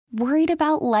Worried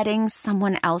about letting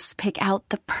someone else pick out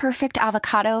the perfect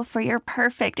avocado for your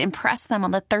perfect impress them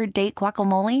on the third date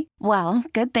guacamole? Well,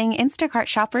 good thing Instacart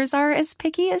shoppers are as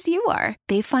picky as you are.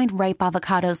 They find ripe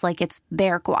avocados like it's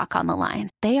their guac on the line.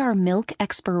 They are milk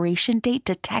expiration date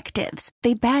detectives.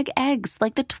 They bag eggs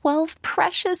like the 12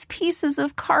 precious pieces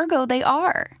of cargo they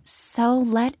are. So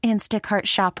let Instacart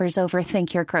shoppers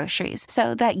overthink your groceries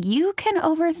so that you can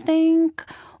overthink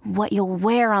what you'll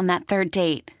wear on that third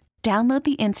date. Download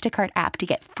the Instacart app to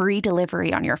get free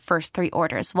delivery on your first 3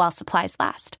 orders while supplies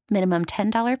last. Minimum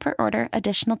 $10 per order.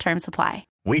 Additional terms apply.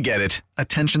 We get it.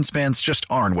 Attention spans just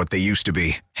aren't what they used to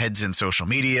be. Heads in social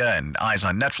media and eyes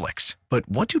on Netflix. But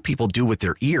what do people do with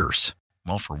their ears?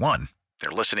 Well, for one, they're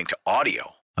listening to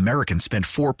audio. Americans spend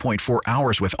 4.4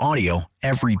 hours with audio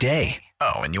every day.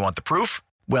 Oh, and you want the proof?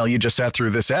 Well, you just sat through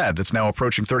this ad that's now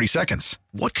approaching 30 seconds.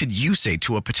 What could you say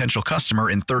to a potential customer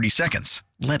in 30 seconds?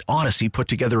 Let Odyssey put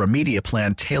together a media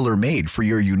plan tailor-made for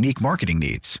your unique marketing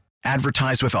needs.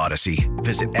 Advertise with Odyssey.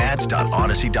 Visit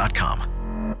ads.odyssey.com.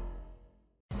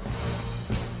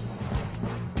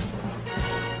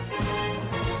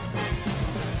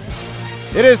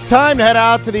 It is time to head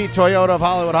out to the Toyota of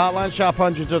Hollywood hotline. Shop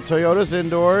hundreds of Toyotas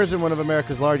indoors in one of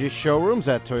America's largest showrooms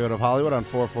at Toyota of Hollywood on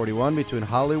 441 between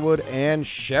Hollywood and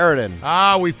Sheridan.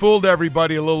 We fooled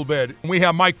everybody a little bit. We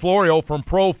have Mike Florio from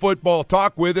Pro Football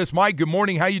Talk with us. Mike, good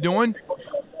morning. How you doing?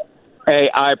 Hey,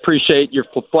 I appreciate your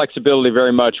flexibility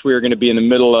very much. We are going to be in the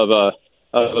middle of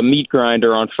a meat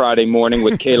grinder on Friday morning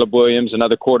with Caleb Williams and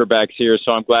other quarterbacks here,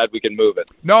 so I'm glad we can move it.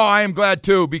 No, I am glad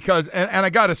too, because, and I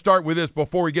got to start with this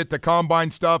before we get to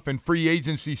combine stuff and free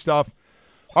agency stuff.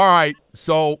 All right,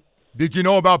 so did you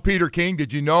know about Peter King?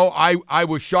 Did you know? I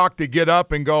was shocked to get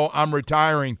up and go, I'm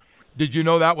retiring. Did you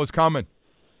know that was coming?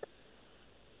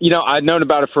 You know, I'd known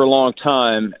about it for a long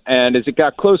time, and as it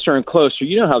got closer and closer,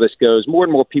 you know how this goes. More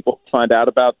and more people find out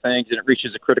about things, and it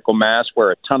reaches a critical mass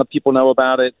where a ton of people know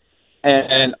about it.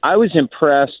 And I was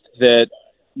impressed that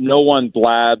no one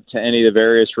blabbed to any of the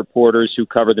various reporters who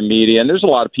cover the media. And there's a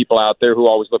lot of people out there who are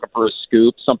always looking for a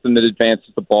scoop, something that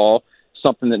advances the ball,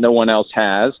 something that no one else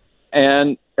has.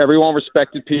 And everyone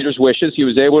respected Peter's wishes. He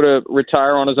was able to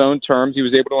retire on his own terms. He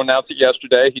was able to announce it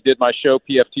yesterday. He did my show,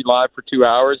 PFT Live, for 2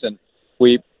 hours, and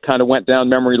we kind of went down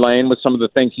memory lane with some of the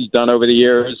things he's done over the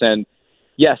years. And,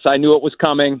 yes, I knew it was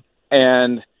coming,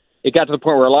 and it got to the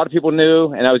point where a lot of people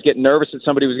knew, and I was getting nervous that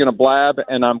somebody was going to blab,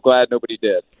 and I'm glad nobody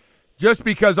did. Just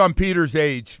because I'm Peter's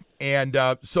age, and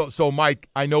so Mike,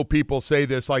 I know people say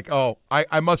this like, oh,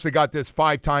 I must have got this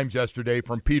 5 times yesterday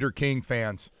from Peter King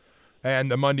fans and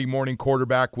the Monday Morning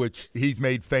Quarterback, which he's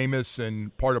made famous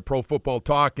and part of Pro Football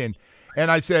Talk, and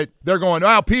I said, they're going,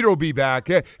 oh, Peter will be back.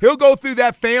 He'll go through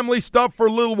that family stuff for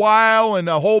a little while and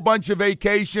a whole bunch of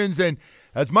vacations, and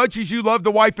as much as you love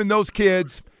the wife and those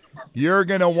kids, you're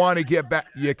going to want to get back.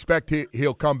 You expect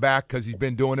he'll come back because he's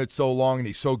been doing it so long and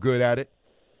he's so good at it?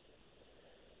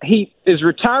 He is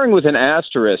retiring with an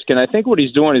asterisk, and I think what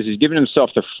he's doing is he's giving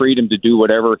himself the freedom to do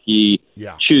whatever he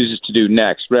chooses to do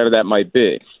next, whatever that might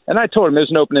be. And I told him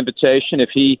there's an open invitation.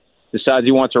 If he decides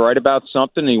he wants to write about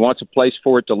something and he wants a place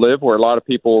for it to live where a lot of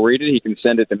people will read it, he can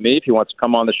send it to me. If he wants to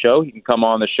come on the show, he can come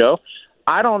on the show.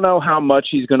 I don't know how much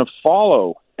he's going to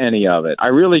follow any of it. I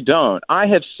really don't. I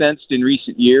have sensed in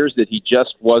recent years that he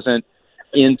just wasn't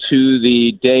into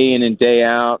the day in and day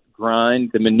out grind,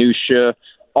 the minutia,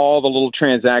 all the little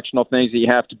transactional things that you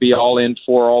have to be all in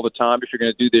for all the time if you're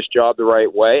going to do this job the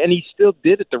right way. And he still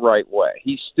did it the right way.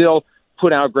 He still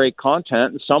put out great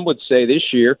content. And some would say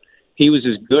this year he was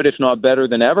as good, if not better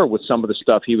than ever, with some of the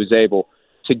stuff he was able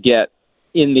to get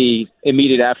in the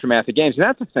immediate aftermath of games. And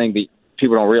that's the thing that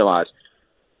people don't realize.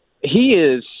 He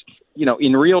is, you know,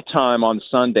 in real time on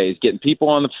Sundays, getting people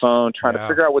on the phone, trying to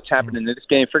figure out what's happening in this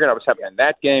game, figure out what's happening in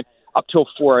that game, up till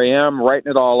 4 a.m., writing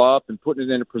it all up and putting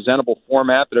it in a presentable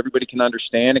format that everybody can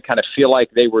understand and kind of feel like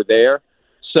they were there.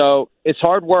 So it's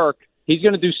hard work. He's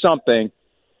going to do something.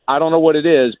 I don't know what it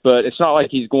is, but it's not like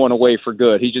he's going away for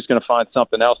good. He's just going to find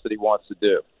something else that he wants to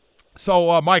do.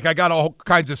 So, Mike, I got all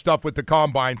kinds of stuff with the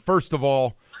Combine. First of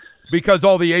all, because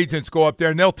all the agents go up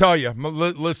there, and they'll tell you,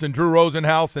 listen, Drew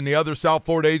Rosenhaus and the other South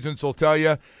Florida agents will tell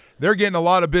you, they're getting a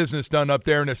lot of business done up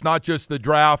there, and it's not just the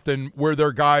draft and where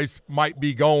their guys might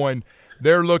be going.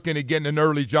 They're looking at getting an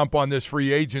early jump on this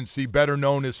free agency, better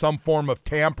known as some form of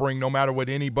tampering, no matter what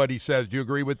anybody says. Do you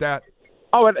agree with that?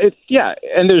 Oh, yeah,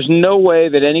 and there's no way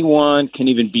that anyone can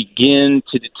even begin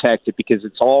to detect it because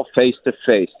it's all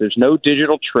face-to-face. There's no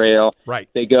digital trail. Right.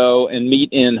 They go and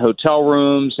meet in hotel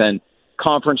rooms and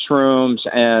conference rooms,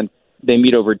 and they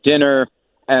meet over dinner.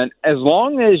 And as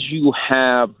long as you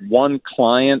have one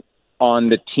client on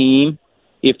the team,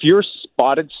 if you're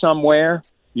spotted somewhere,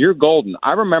 you're golden.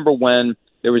 I remember when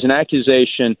there was an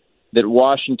accusation that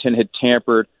Washington had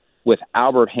tampered with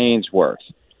Albert Hainsworth,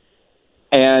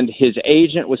 and his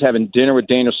agent was having dinner with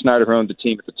Daniel Snyder, who owned the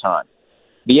team at the time.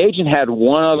 The agent had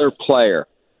one other player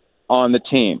on the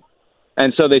team,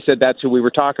 and so they said that's who we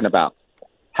were talking about.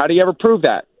 How do you ever prove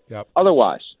that? Yep.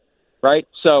 Otherwise, right?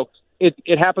 So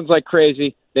it happens like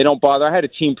crazy. They don't bother. I had a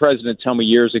team president tell me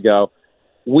years ago,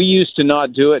 we used to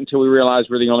not do it until we realized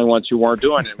we're the only ones who weren't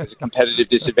doing it. It was a competitive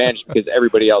disadvantage because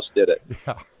everybody else did it.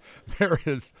 Yeah,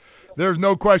 there's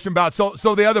no question about it.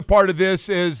 So the other part of this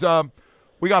is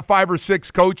we got 5 or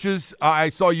 6 coaches. I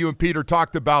saw you and Peter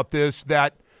talked about this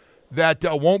that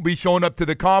won't be showing up to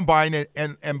the combine.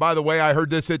 And by the way, I heard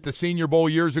this at the Senior Bowl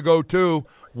years ago too.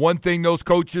 One thing those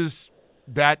coaches,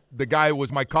 that the guy who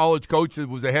was my college coach, that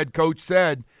was a head coach,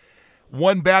 said,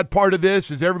 one bad part of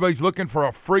this is everybody's looking for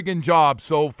a friggin' job.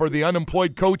 So for the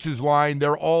unemployed coaches line,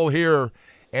 they're all here,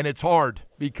 and it's hard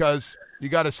because you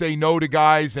got to say no to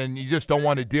guys, and you just don't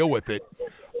want to deal with it.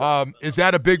 Is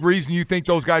that a big reason you think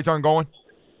those guys aren't going?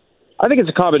 I think it's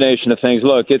a combination of things.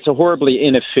 Look, it's a horribly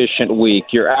inefficient week.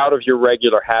 You're out of your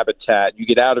regular habitat. You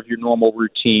get out of your normal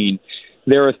routine.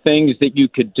 There are things that you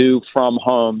could do from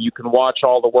home. You can watch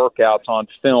all the workouts on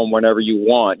film whenever you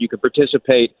want. You can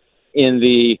participate in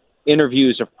the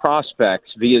interviews of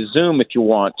prospects via Zoom if you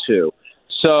want to.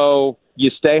 So you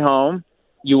stay home.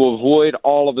 You avoid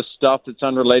all of the stuff that's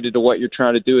unrelated to what you're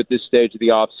trying to do at this stage of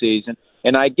the off season.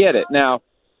 And I get it. Now,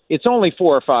 it's only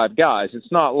 4 or 5 guys.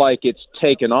 It's not like it's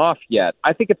taken off yet.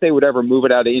 I think if they would ever move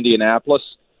it out of Indianapolis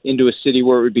into a city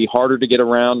where it would be harder to get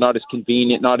around, not as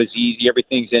convenient, not as easy,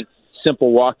 everything's in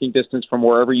simple walking distance from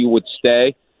wherever you would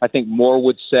stay, I think more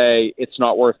would say it's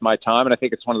not worth my time. And I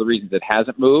think it's one of the reasons it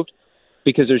hasn't moved,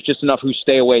 because there's just enough who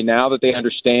stay away now that they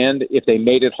understand if they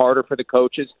made it harder for the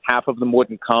coaches, half of them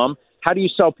wouldn't come. How do you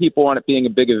sell people on it being a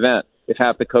big event if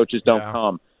half the coaches don't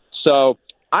come? So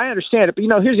I understand it, but,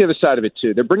 here's the other side of it,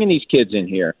 too. They're bringing these kids in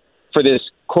here for this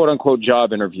quote-unquote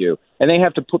job interview, and they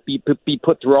have to be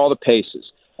put through all the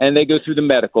paces, and they go through the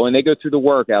medical, and they go through the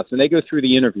workouts, and they go through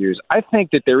the interviews. I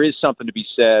think that there is something to be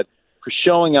said for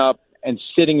showing up and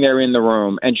sitting there in the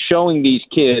room and showing these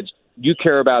kids you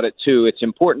care about it, too. It's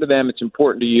important to them. It's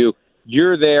important to you.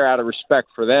 You're there out of respect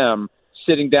for them,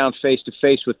 sitting down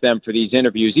face-to-face with them for these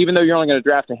interviews. Even though you're only going to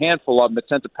draft a handful of them, it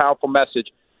sends a powerful message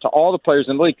to all the players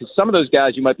in the league, because some of those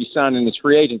guys you might be signing as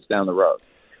free agents down the road.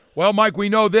 Well, Mike, we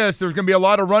know this. There's going to be a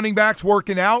lot of running backs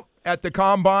working out at the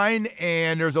combine,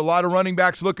 and there's a lot of running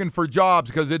backs looking for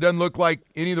jobs because it doesn't look like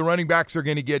any of the running backs are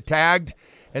going to get tagged.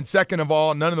 And second of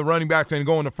all, none of the running backs are going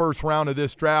to go in the first round of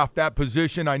this draft. That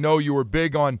position, I know you were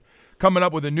big on coming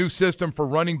up with a new system for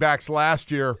running backs last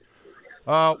year.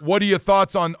 What are your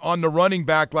thoughts on the running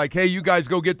back? Like, hey, you guys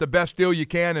go get the best deal you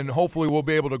can, and hopefully we'll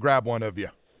be able to grab one of you.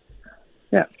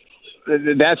 Yeah,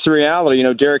 that's the reality.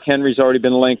 Derrick Henry's already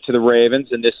been linked to the Ravens,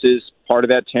 and this is part of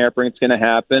that tampering. It's going to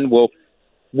happen.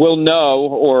 We'll know,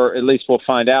 or at least we'll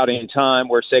find out in time,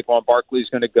 where Saquon Barkley is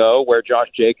going to go, where Josh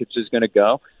Jacobs is going to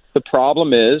go. The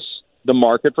problem is the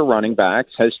market for running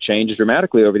backs has changed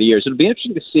dramatically over the years. It'll be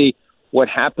interesting to see what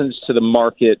happens to the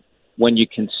market when you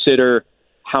consider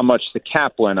how much the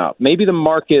cap went up. Maybe the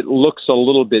market looks a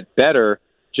little bit better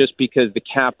just because the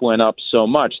cap went up so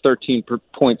much,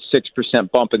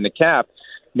 13.6% bump in the cap.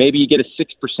 Maybe you get a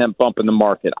 6% bump in the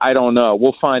market. I don't know.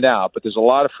 We'll find out. But there's a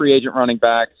lot of free agent running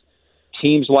backs.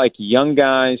 Teams like young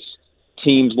guys,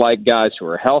 teams like guys who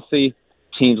are healthy,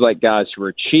 teams like guys who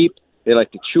are cheap. They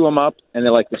like to chew them up, and they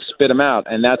like to spit them out.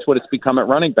 And that's what it's become at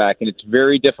running back. And it's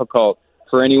very difficult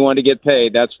for anyone to get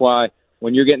paid. That's why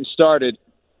when you're getting started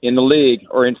in the league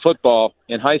or in football,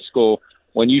 in high school,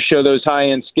 when you show those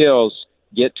high-end skills,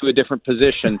 get to a different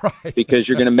position right. Because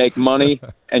you're going to make money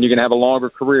and you're going to have a longer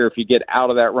career if you get out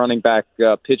of that running back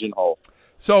pigeonhole.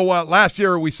 So last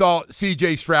year we saw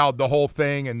C.J. Stroud, the whole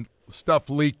thing, and stuff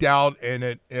leaked out, and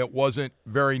it wasn't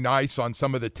very nice on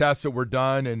some of the tests that were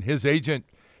done. And his agent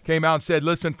came out and said,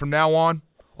 listen, from now on,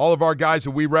 all of our guys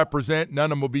that we represent, none of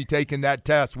them will be taking that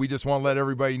test. We just want to let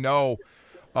everybody know,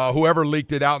 whoever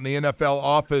leaked it out in the NFL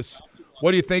office.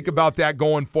 What do you think about that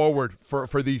going forward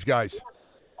for these guys?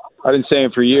 I've been saying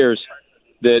for years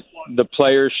that the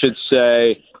players should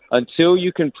say, until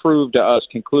you can prove to us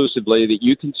conclusively that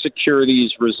you can secure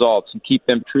these results and keep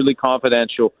them truly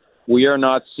confidential, we are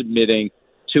not submitting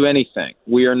to anything.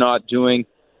 We are not doing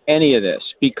any of this,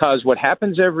 because what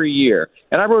happens every year,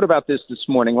 and I wrote about this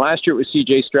morning, last year it was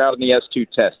C.J. Stroud in the S2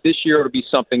 test. This year it'll be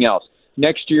something else.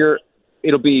 Next year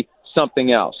it'll be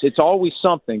something else. It's always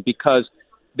something, because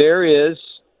there is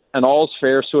an all's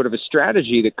fair sort of a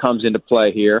strategy that comes into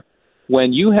play here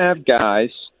when you have guys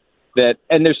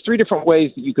and there's three different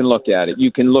ways that you can look at it.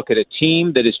 You can look at a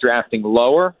team that is drafting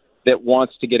lower that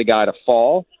wants to get a guy to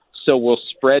fall, so we'll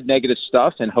spread negative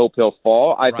stuff and hope he'll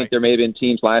fall. I think there may have been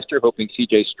teams last year hoping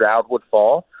C.J. Stroud would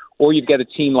fall. Or you've got a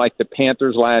team like the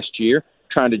Panthers last year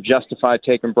trying to justify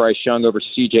taking Bryce Young over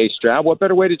C.J. Stroud. What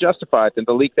better way to justify it than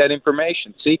to leak that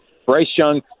information? See, Bryce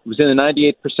Young was in the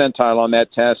 98th percentile on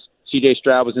that test. C.J.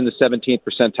 Stroud was in the 17th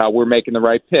percentile. We're making the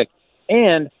right pick.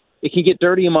 And it can get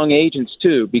dirty among agents,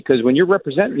 too, because when you're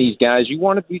representing these guys, you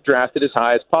want to be drafted as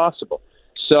high as possible.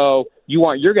 So you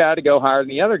want your guy to go higher than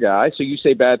the other guy, so you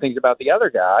say bad things about the other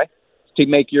guy to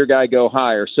make your guy go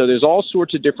higher. So there's all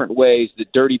sorts of different ways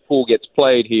that dirty pool gets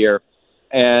played here,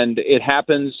 and it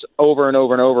happens over and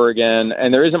over and over again,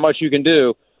 and there isn't much you can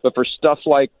do. But for stuff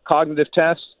like cognitive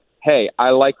tests, hey, I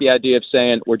like the idea of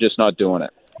saying we're just not doing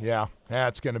it. Yeah,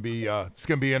 it's going to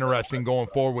be interesting going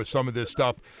forward with some of this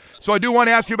stuff. So I do want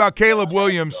to ask you about Caleb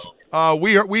Williams.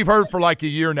 We've heard for like a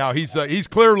year now. He's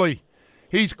clearly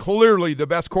the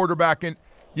best quarterback. And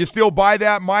you still buy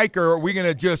that, Mike, or are we going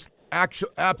to just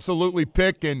absolutely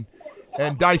pick and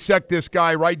dissect this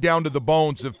guy right down to the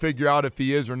bones to figure out if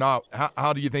he is or not?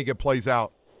 How do you think it plays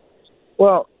out?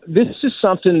 Well, this is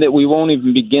something that we won't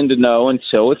even begin to know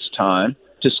until it's time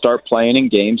to start playing in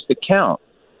games that count.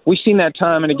 We've seen that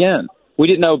time and again. We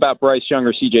didn't know about Bryce Young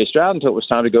or C.J. Stroud until it was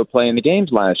time to go play in the games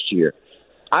last year.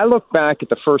 I look back at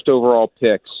the first overall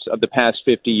picks of the past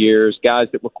 50 years, guys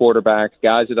that were quarterbacks,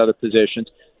 guys at other positions.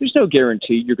 There's no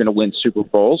guarantee you're going to win Super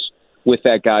Bowls with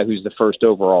that guy who's the first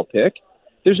overall pick.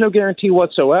 There's no guarantee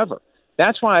whatsoever.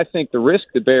 That's why I think the risk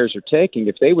the Bears are taking,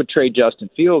 if they would trade Justin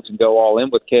Fields and go all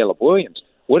in with Caleb Williams,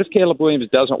 what if Caleb Williams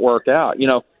doesn't work out?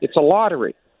 It's a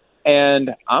lottery. And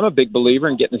I'm a big believer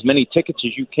in getting as many tickets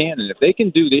as you can. And if they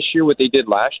can do this year what they did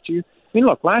last year,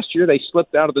 look, last year they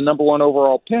slipped out of the number one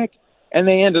overall pick, and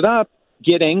they ended up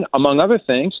getting, among other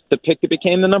things, the pick that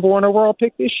became the number one overall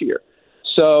pick this year.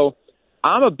 So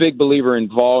I'm a big believer in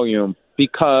volume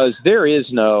because there is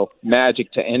no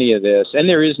magic to any of this, and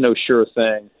there is no sure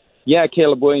thing. Yeah,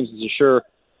 Caleb Williams is a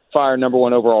surefire number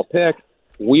one overall pick.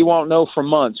 We won't know for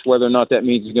months whether or not that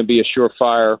means he's going to be a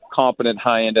surefire, competent,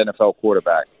 high-end NFL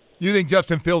quarterback. You think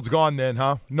Justin Fields gone then,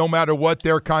 huh? No matter what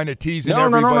they're kind of teasing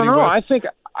everybody with? I think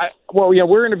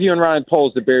we're interviewing Ryan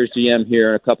Poles, the Bears GM, here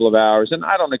in a couple of hours, and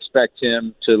I don't expect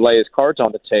him to lay his cards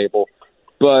on the table.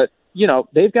 But,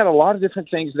 they've got a lot of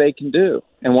different things they can do.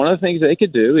 And one of the things they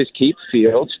could do is keep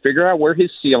Fields, figure out where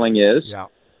his ceiling is,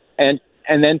 and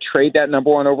then trade that number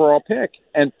one overall pick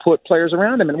and put players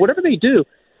around him. And whatever they do,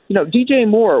 DJ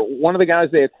Moore, one of the guys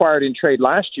they acquired in trade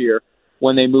last year,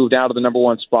 when they moved out of the number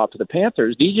one spot for the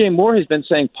Panthers, DJ Moore has been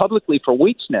saying publicly for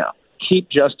weeks now, keep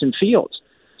Justin Fields.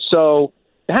 So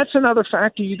that's another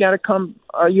factor you got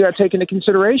to take into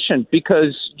consideration,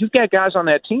 because you've got guys on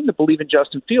that team that believe in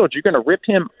Justin Fields. You're going to rip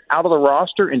him out of the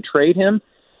roster and trade him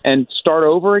and start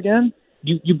over again.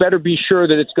 You better be sure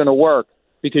that it's going to work,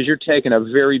 because you're taking a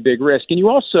very big risk. And you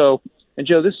also, and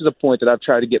Joe, this is a point that I've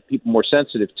tried to get people more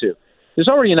sensitive to. There's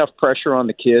already enough pressure on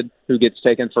the kid who gets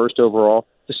taken first overall.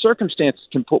 The circumstances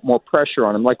can put more pressure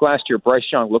on him. Like last year, Bryce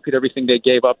Young, look at everything they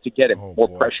gave up to get him. More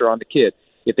pressure on the kid.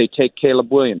 If they take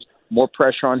Caleb Williams, more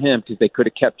pressure on him because they could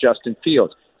have kept Justin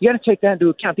Fields. You got to take that into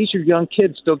account. These are young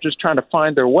kids still just trying to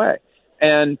find their way.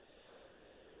 And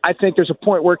I think there's a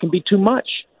point where it can be too much.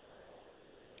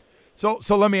 So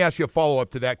let me ask you a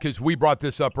follow-up to that, because we brought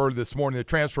this up early this morning, the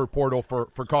transfer portal for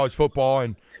college football,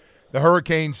 and the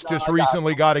Hurricanes just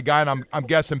recently got a guy, and I'm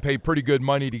guessing paid pretty good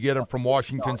money to get him from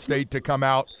Washington State to come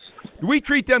out. Do we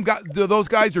treat those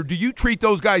guys, or do you treat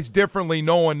those guys differently,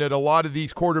 knowing that a lot of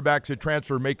these quarterbacks that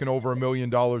transfer are making over $1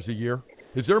 million a year?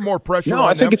 Is there more pressure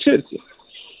on them? No, I think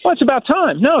it's about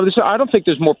time. No, I don't think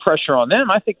there's more pressure on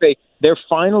them. I think they're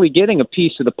finally getting a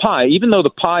piece of the pie, even though the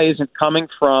pie isn't coming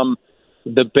from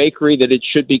the bakery that it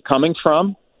should be coming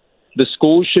from. The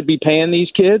schools should be paying these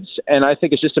kids, and I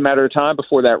think it's just a matter of time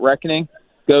before that reckoning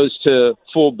goes to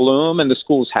full bloom and the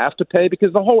schools have to pay,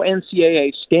 because the whole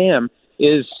NCAA scam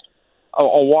is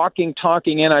a walking,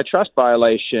 talking antitrust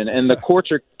violation, and the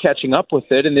courts are catching up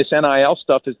with it, and this NIL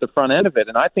stuff is the front end of it,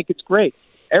 and I think it's great.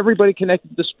 Everybody connected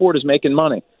to the sport is making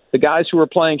money. The guys who are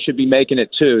playing should be making it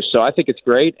too, so I think it's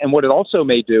great. And what it also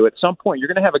may do, at some point, you're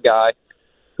going to have a guy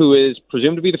who is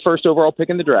presumed to be the first overall pick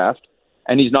in the draft,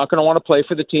 and he's not going to want to play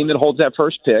for the team that holds that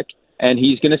first pick. And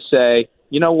he's going to say,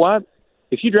 you know what?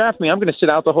 If you draft me, I'm going to sit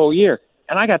out the whole year.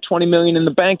 And I got $20 million in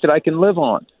the bank that I can live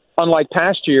on. Unlike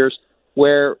past years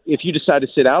where if you decide to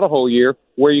sit out a whole year,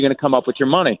 where are you going to come up with your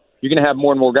money? You're going to have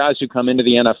more and more guys who come into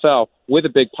the NFL with a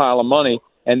big pile of money,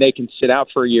 and they can sit out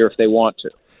for a year if they want to.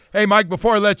 Hey, Mike,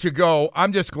 before I let you go,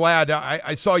 I'm just glad.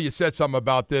 I saw you said something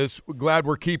about this. Glad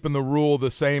we're keeping the rule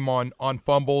the same on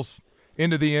fumbles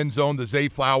into the end zone, the Zay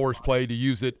Flowers play, to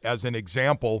use it as an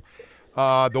example.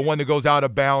 The one that goes out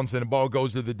of bounds and the ball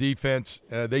goes to the defense,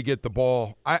 they get the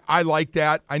ball. I like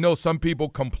that. I know some people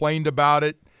complained about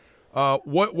it.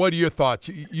 What are your thoughts?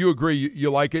 You agree?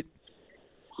 You like it?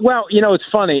 Well, it's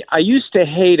funny. I used to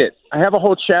hate it. I have a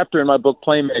whole chapter in my book,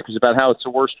 Playmakers, about how it's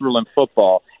the worst rule in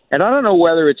football. And I don't know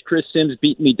whether it's Chris Sims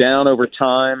beating me down over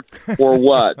time or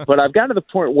what, but I've gotten to the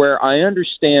point where I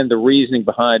understand the reasoning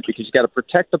behind it, because you've got to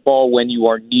protect the ball when you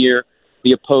are near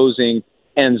the opposing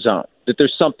end zone, that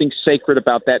there's something sacred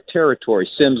about that territory.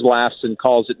 Sims laughs and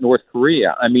calls it North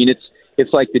Korea. I mean,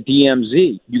 it's like the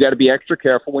DMZ. You got to be extra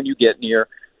careful when you get near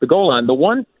the goal line. The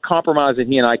one compromise that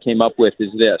he and I came up with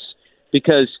is this,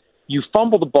 because you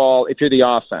fumble the ball if you're the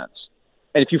offense.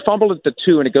 And if you fumble at the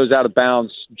 2 and it goes out of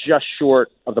bounds just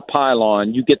short of the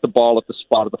pylon, you get the ball at the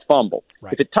spot of the fumble.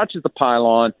 Right. If it touches the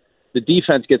pylon, the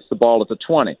defense gets the ball at the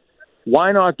 20.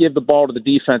 Why not give the ball to the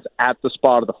defense at the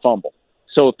spot of the fumble?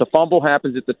 So if the fumble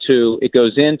happens at the 2, it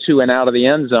goes into and out of the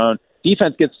end zone,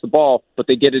 defense gets the ball, but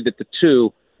they get it at the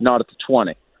 2, not at the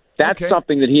 20. That's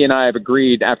something that he and I have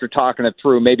agreed after talking it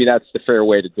through. Maybe that's the fair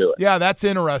way to do it. Yeah, that's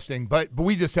interesting. But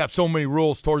we just have so many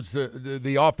rules towards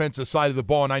the offensive side of the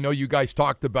ball, and I know you guys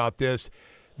talked about this.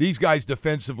 These guys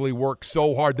defensively work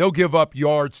so hard. They'll give up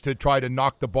yards to try to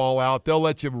knock the ball out. They'll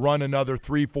let you run another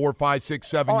 3, 4, 5, 6,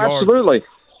 7 yards. Absolutely.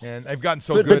 And they've gotten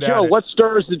so good at Joe, it. What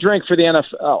stirs the drink for the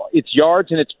NFL? It's yards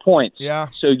and it's points. Yeah.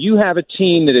 So you have a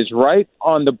team that is right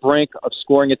on the brink of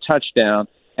scoring a touchdown,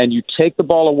 and you take the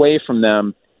ball away from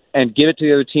them and give it to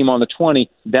the other team on the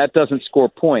 20, that doesn't score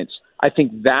points. I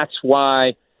think that's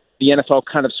why the NFL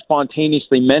kind of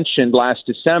spontaneously mentioned last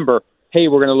December, hey,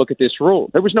 we're going to look at this rule.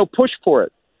 There was no push for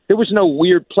it. There was no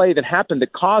weird play that happened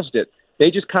that caused it.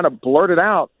 They just kind of blurted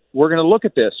out, we're going to look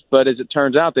at this. But as it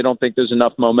turns out, they don't think there's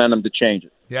enough momentum to change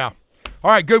it. Yeah.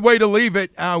 All right, good way to leave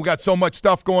it. We've got so much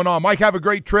stuff going on. Mike, have a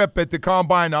great trip at the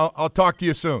Combine. I'll talk to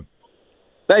you soon.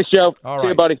 Thanks, Joe. All right. See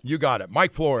you, buddy. You got it.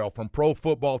 Mike Florio from Pro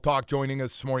Football Talk joining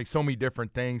us this morning. So many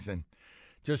different things, and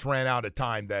just ran out of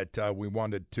time that we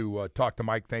wanted to talk to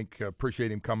Mike. Appreciate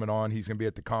him coming on. He's going to be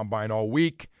at the Combine all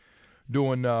week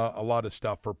doing a lot of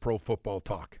stuff for Pro Football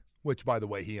Talk, which, by the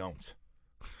way, he owns.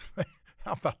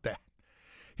 How about that?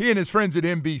 He and his friends at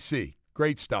NBC.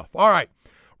 Great stuff. All right.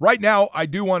 Right now, I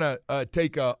do want to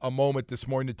take a moment this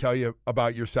morning to tell you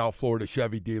about your South Florida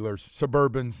Chevy dealers,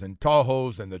 Suburbans and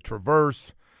Tahoes and the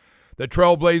Traverse, the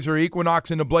Trailblazer, Equinox,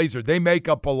 and the Blazer. They make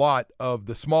up a lot of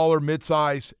the smaller,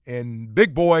 midsize, and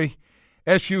big boy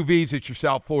SUVs at your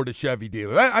South Florida Chevy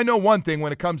dealer. I know one thing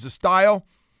when it comes to style,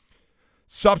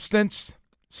 substance,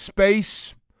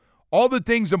 space, all the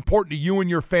things important to you and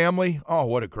your family. Oh,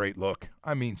 what a great look.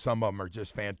 I mean, some of them are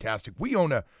just fantastic. We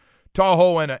own a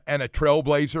Tahoe and a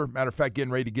Trailblazer. Matter of fact,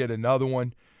 getting ready to get another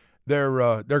one.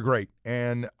 They're great,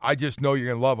 and I just know you're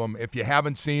going to love them. If you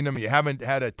haven't seen them, you haven't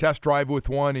had a test drive with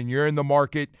one, and you're in the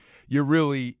market, you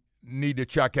really need to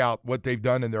check out what they've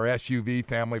done in their SUV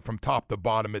family from top to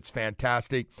bottom. It's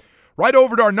fantastic. Right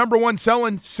over to our number one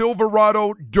selling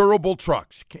Silverado durable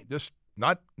trucks. Just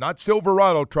not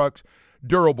Silverado trucks,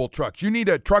 durable trucks. You need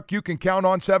a truck you can count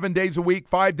on 7 days a week,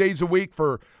 5 days a week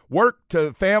for work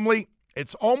to family.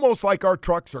 It's almost like our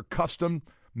trucks are custom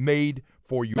made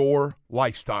for your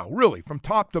lifestyle, really, from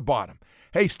top to bottom.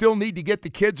 Hey, still need to get the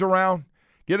kids around,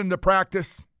 get them to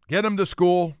practice, get them to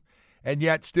school, and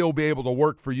yet still be able to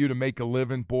work for you to make a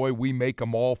living. Boy, we make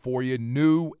them all for you,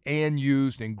 new and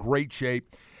used, in great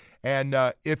shape. And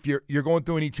if you're going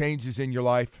through any changes in your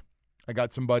life, I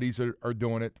got some buddies that are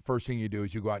doing it. The first thing you do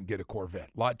is you go out and get a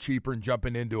Corvette. A lot cheaper than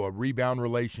jumping into a rebound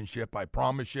relationship, I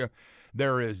promise you.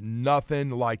 There is nothing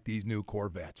like these new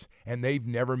Corvettes, and they've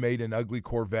never made an ugly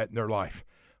Corvette in their life.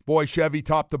 Boy, Chevy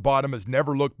top to bottom has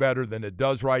never looked better than it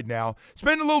does right now.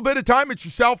 Spend a little bit of time at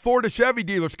your South Florida Chevy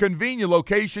dealers. Convenient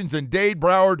locations in Dade,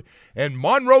 Broward, and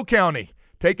Monroe County.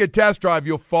 Take a test drive.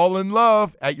 You'll fall in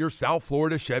love at your South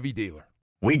Florida Chevy dealer.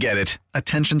 We get it.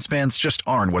 Attention spans just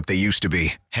aren't what they used to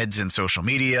be. Heads in social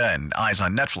media and eyes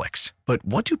on Netflix. But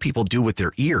what do people do with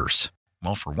their ears?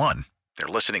 Well, for one, they're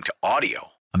listening to audio.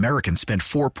 Americans spend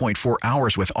 4.4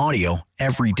 hours with audio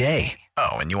every day.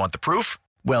 Oh, and you want the proof?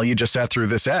 Well, you just sat through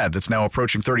this ad that's now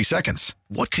approaching 30 seconds.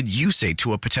 What could you say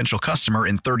to a potential customer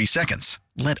in 30 seconds?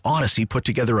 Let Odyssey put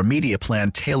together a media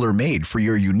plan tailor-made for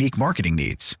your unique marketing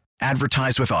needs.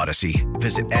 Advertise with Odyssey.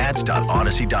 Visit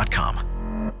ads.odyssey.com.